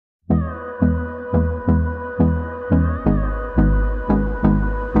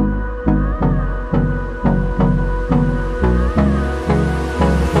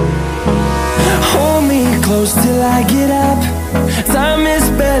close till I get up. Time is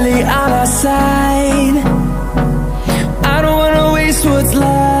barely on our side. I don't wanna waste what's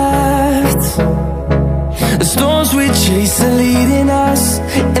left. The storms we chase are leading us,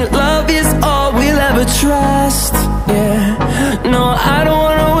 and love is all we'll ever trust. Yeah, no, I don't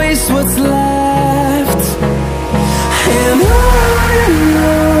wanna waste what's left. And on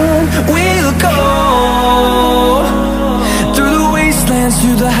we'll go, through the wastelands,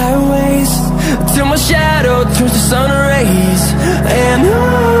 through the highways, till my shadow turns to sun rays. And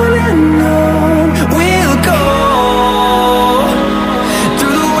on we'll go,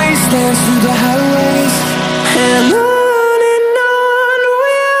 through the wastelands, through the highways, and on we'll go.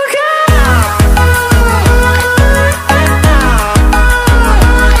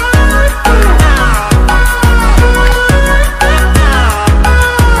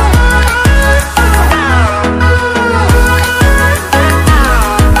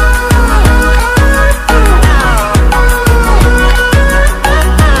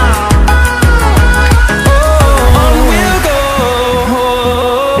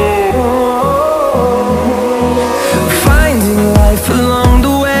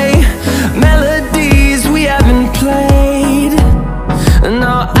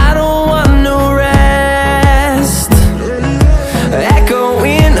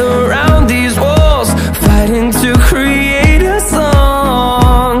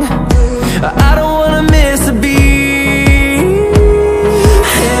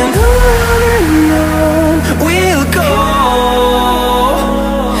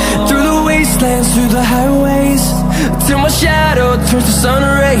 Through the highways, till my shadow turns to sun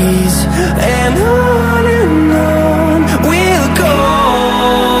rays. And on we'll go,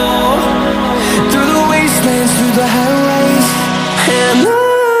 through the wastelands, through the highways, and on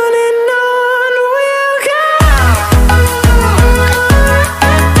we'll go.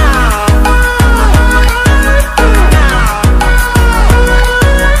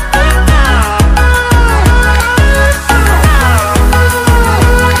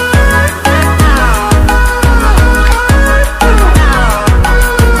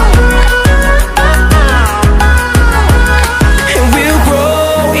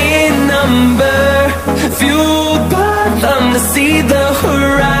 See the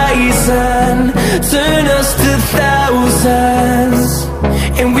horizon turn us to thousands,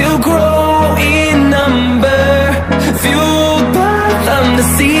 and we'll grow in number, fueled by them. To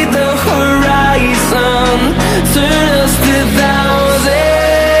see the horizon turn us to thousands,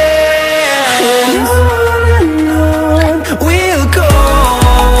 and on we'll go,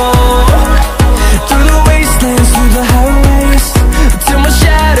 through the wastelands, through the highways, till my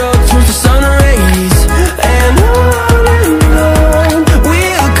shadow turns to sun rays. And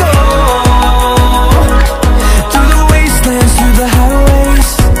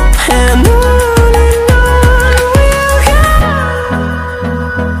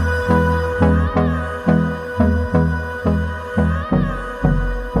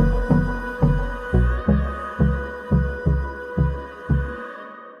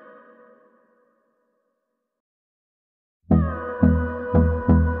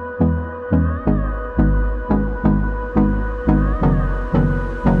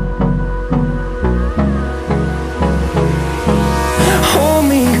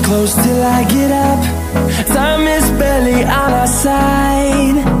close till I get up. Time is barely on our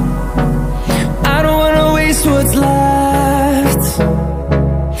side. I don't wanna waste what's left.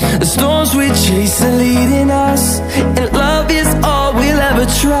 The storms we chase are leading us, and